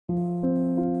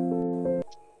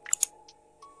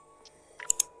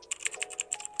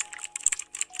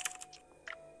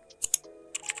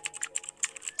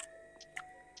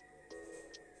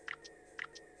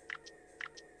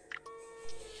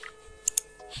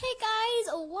Hey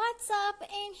guys, what's up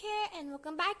in here and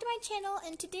welcome back to my channel,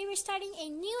 and today we're starting a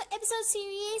new episode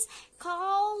series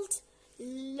called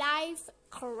Life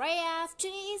Craft.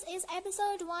 Today's is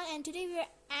episode 1 and today we're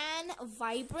Anne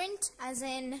Vibrant, as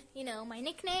in, you know, my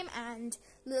nickname, and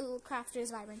Little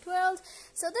Crafter's Vibrant World.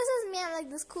 So this is me. I'm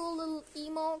like this cool little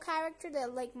emo character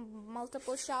that like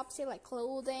multiple shops here, like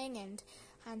clothing and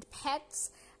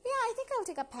pets. Yeah, I think I'll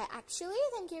take a pet actually.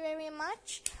 Thank you very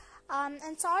much.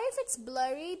 And sorry if it's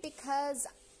blurry because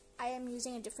I am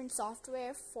using a different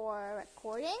software for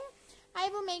recording. I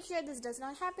will make sure this does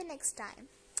not happen next time.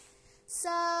 So,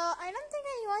 I don't think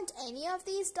I want any of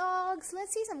these dogs.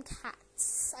 Let's see some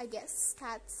cats, I guess.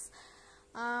 Cats.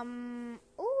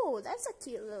 Oh, that's a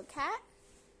cute little cat.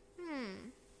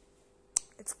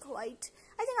 It's quite...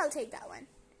 I think I'll take that one.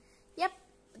 Yep,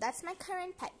 that's my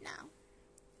current pet now.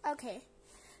 Okay.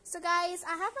 So guys,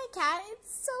 I have my cat.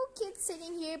 It's so cute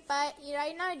sitting here, but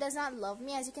right now it does not love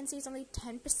me. As you can see, it's only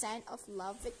 10% of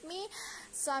love with me.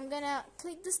 So I'm gonna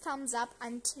click this thumbs up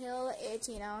until it,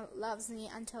 loves me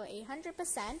until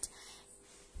 100%.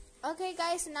 Okay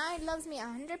guys, so now it loves me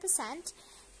 100%,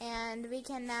 and we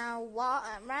can now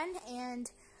run. And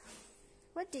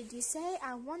what did you say?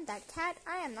 I want that cat.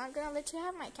 I am not gonna let you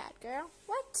have my cat, girl.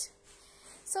 What?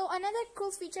 So another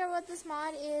cool feature about this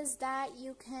mod is that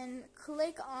you can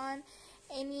click on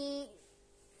any,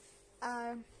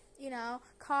 car,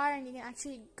 and you can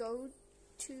actually go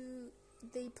to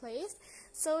the place.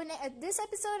 So in this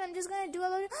episode, I'm just gonna do a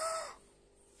little.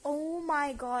 Oh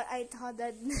my god! I thought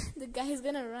that the guy is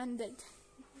gonna run that.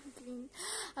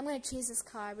 I'm gonna chase this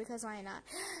car because why not?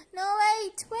 No,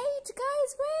 wait,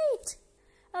 guys, wait.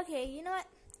 Okay, you know what?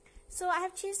 So I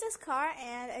have chased this car,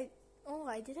 and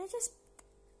did I just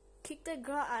kick the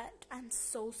girl out? I'm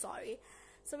so sorry.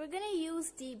 So we're gonna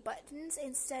use the buttons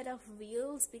instead of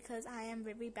wheels because I am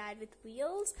very bad with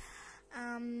wheels.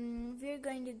 We're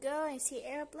going to go and see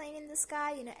airplane in the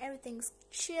sky. Everything's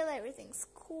chill, everything's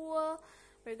cool.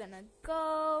 We're gonna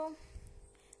go.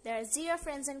 There are 0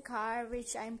 friends in car,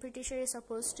 which I'm pretty sure is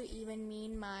supposed to even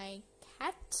mean my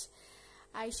cat.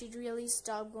 I should really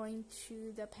stop going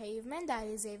to the pavement. That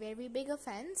is a very big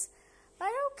offense,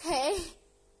 but okay.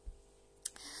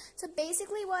 So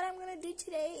basically what I'm going to do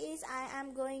today is I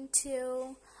am going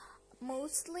to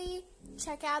mostly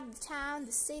check out the town,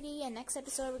 the city, and next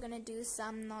episode we're going to do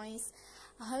some nice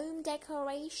home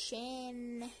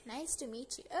decoration. Nice to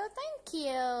meet you. Oh, thank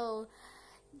you,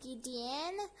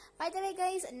 Gideon. By the way,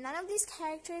 guys, none of these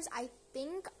characters I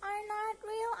think are not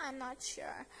real. I'm not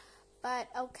sure, but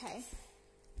okay.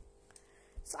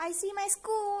 So I see my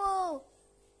school.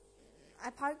 I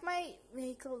parked my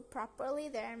vehicle properly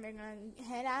there, and we're gonna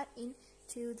head out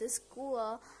into the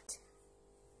school.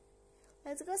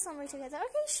 Let's go somewhere together.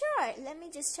 Okay, sure. Let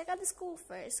me just check out the school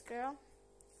first, girl.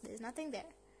 There's nothing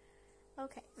there.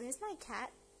 Okay, where's my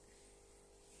cat?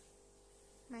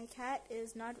 My cat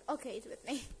is not... Okay, it's with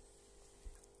me.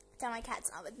 Tell my cat's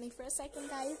not with me for a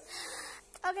second, guys.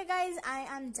 Okay, guys, I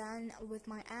am done with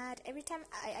my ad. Every time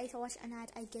I watch an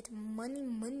ad, I get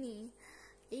money.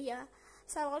 Yeah.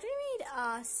 So I already made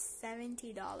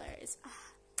 $70.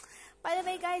 By the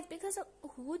way, guys, because of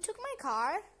who took my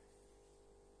car?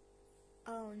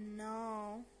 Oh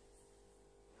no.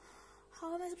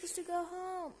 How am I supposed to go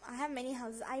home? I have many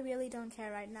houses. I really don't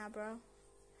care right now, bro.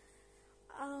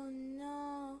 Oh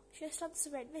no. Should I stop this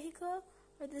red vehicle?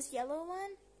 Or this yellow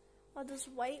one? Or this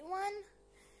white one?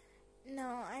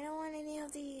 No, I don't want any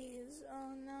of these.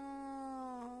 Oh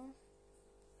no.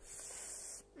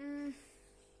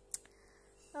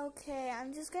 Okay,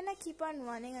 I'm just gonna keep on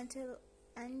running until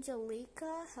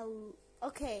𝘋𝘖𝘋𝘕𝘎.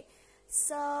 Okay,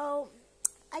 so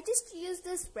I just used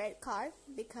this red car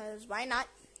because why not?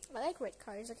 I like red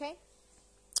cars, okay?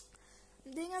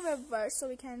 I'm doing a reverse so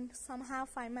we can somehow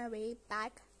find my way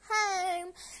back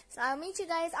home. So I'll meet you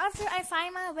guys after I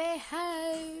find my way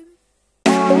home.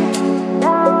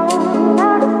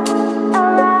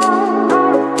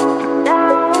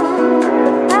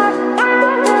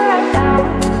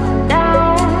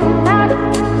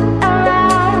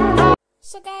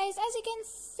 So guys, as you can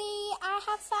see, I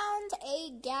have found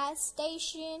a gas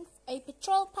station, a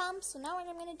petrol pump. So now what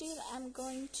I'm going to do, I'm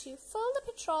going to fill the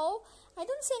petrol. I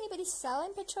don't see anybody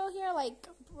selling petrol here. Like,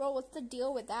 bro, what's the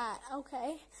deal with that?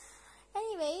 Okay.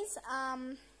 Anyways,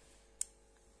 I'm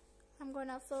going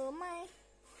to fill my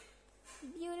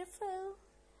beautiful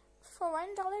for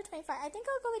 $1.25. I think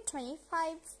I'll go with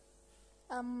 25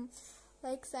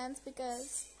 cents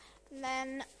because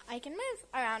then I can move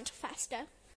around faster.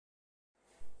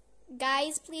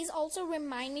 Guys, please also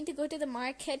remind me to go to the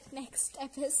market next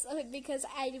episode because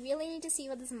I really need to see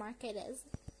what this market is.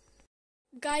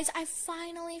 Guys, I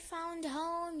finally found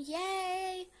home.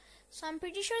 Yay! So I'm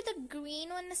pretty sure the green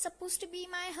one is supposed to be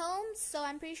my home. So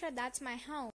I'm pretty sure that's my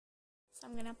home. So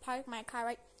I'm gonna park my car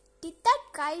right. Did that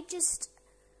guy just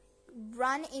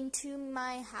run into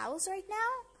my house right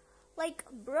now? Like,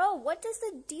 bro, what is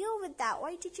the deal with that?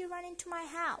 Why did you run into my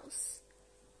house?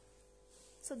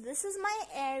 So this is my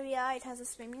area. It has a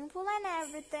swimming pool and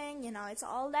everything. You know, it's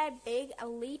all that big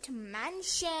elite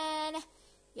mansion.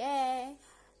 Yay.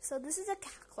 So this is a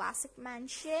classic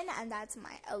mansion, and that's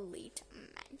my elite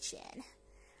mansion.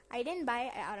 I didn't buy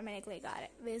it, I automatically got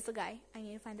it. Where's the guy? I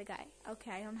need to find the guy.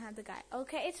 Okay, I don't have the guy.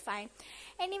 Okay, it's fine.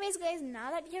 Anyways, guys, now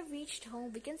that we have reached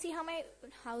home, we can see how my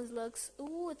house looks.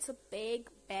 Ooh, it's a big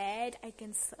bed. I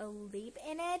can sleep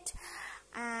in it.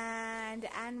 And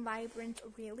Vibrant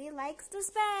really likes this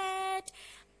bed.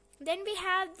 Then we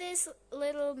have this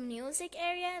little music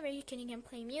area where you can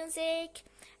play music,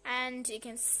 and you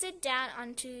can sit down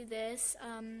onto this.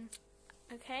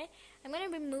 Okay, I'm gonna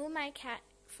remove my cat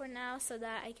for now so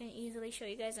that I can easily show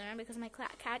you guys around, because my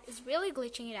cat is really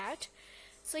glitching it out.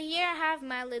 So here I have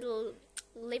my little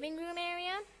living room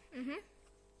area.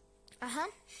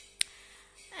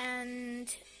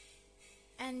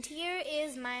 And here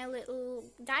is my little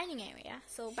dining area.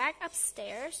 So back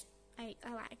upstairs, I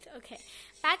liked. Okay,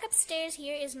 back upstairs,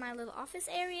 here is my little office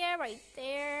area right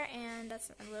there, and that's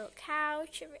my little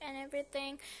couch and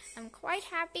everything. I'm quite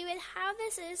happy with how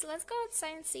this is. Let's go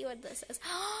outside and see what this is.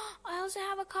 I also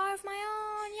have a car of my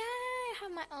own. Yay! I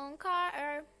have my own car,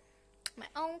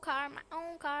 my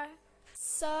own car.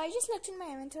 So I just looked in my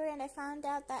inventory and I found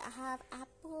out that I have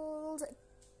apples,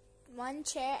 1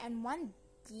 chair, and 1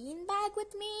 bean bag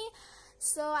with me.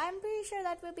 So I'm pretty sure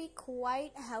that will be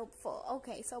quite helpful.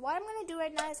 Okay, so what I'm going to do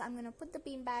right now is I'm going to put the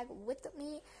beanbag with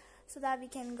me so that we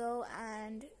can go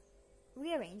and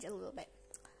rearrange a little bit.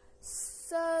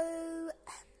 So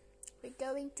we're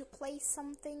going to place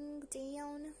something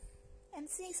down and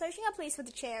searching a place for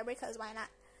the chair, because why not?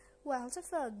 Well, I also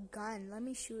feel a gun. Let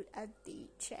me shoot at the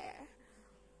chair.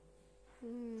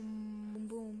 Boom, boom,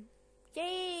 boom.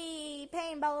 Yay!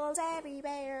 Paintballs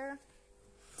everywhere.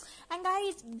 And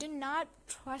guys, do not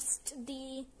trust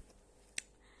the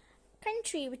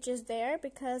country which is there,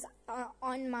 because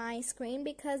on my screen,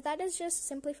 because that is just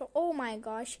simply for, oh my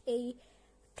gosh, a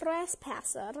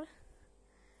trespasser.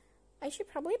 I should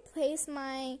probably place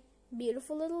my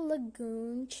beautiful little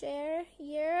lagoon chair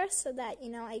here so that, you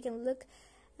know, I can look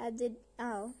at the,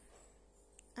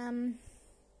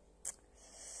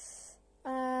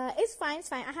 it's fine.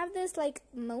 I have this like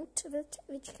moat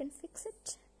which can fix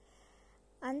it.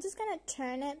 I'm just gonna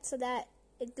turn it so that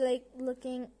it's like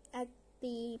looking at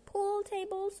the pool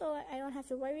table, so I don't have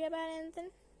to worry about anything.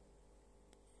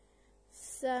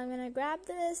 So I'm gonna grab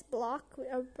this block which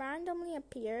randomly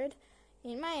appeared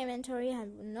in my inventory. I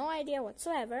have no idea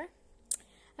whatsoever.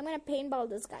 I'm gonna paintball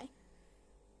this guy.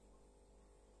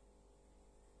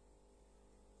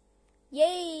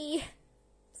 Yay!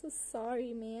 So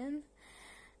sorry, man.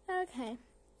 Okay.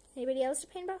 Anybody else to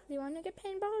paintball? Do you want to get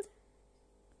paintballed?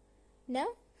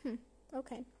 No?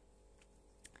 Okay.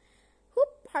 Who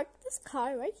parked this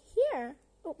car right here?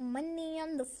 Oh, money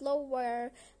on the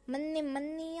floor. Money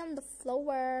on the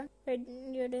floor.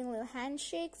 You're doing little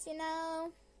handshakes, you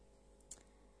know.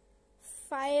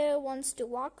 Fire wants to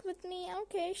walk with me.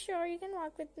 Okay, sure, you can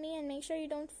walk with me, and make sure you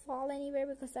don't fall anywhere,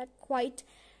 because that quite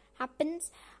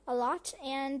happens a lot.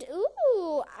 And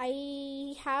ooh,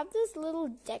 I have this little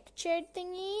deck chair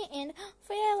thingy. And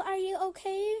Fire, are you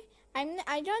okay? I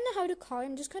don't know how to call you.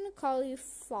 I'm just gonna call you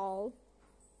Fall.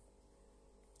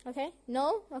 Okay?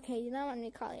 No? Okay, you don't want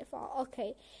me to call you Fall.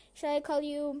 Okay. Should I call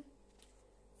you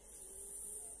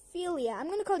Philia? I'm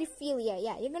gonna call you Philia.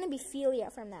 Yeah, you're gonna be Philia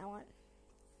from now on.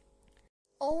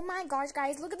 Oh my gosh,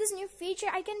 guys, look at this new feature.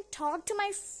 I can talk to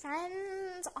my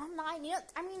friends online. You know,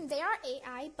 I mean, they are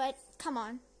AI, but come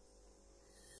on.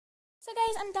 So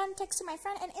guys, I'm done texting my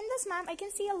friend, and in this map, I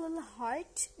can see a little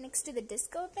heart next to the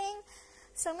disco thing.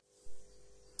 So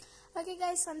okay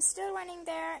guys, so I'm still running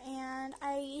there, and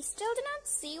I still do not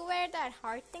see where that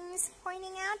heart thing is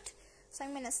pointing at. So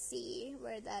I'm gonna see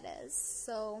where that is.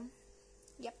 So,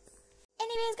 yep.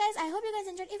 Anyways guys, I hope you guys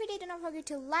enjoyed. If you did, do not forget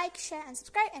to like, share, and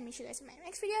subscribe, and make sure you guys see my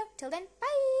next video. Till then,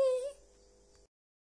 bye!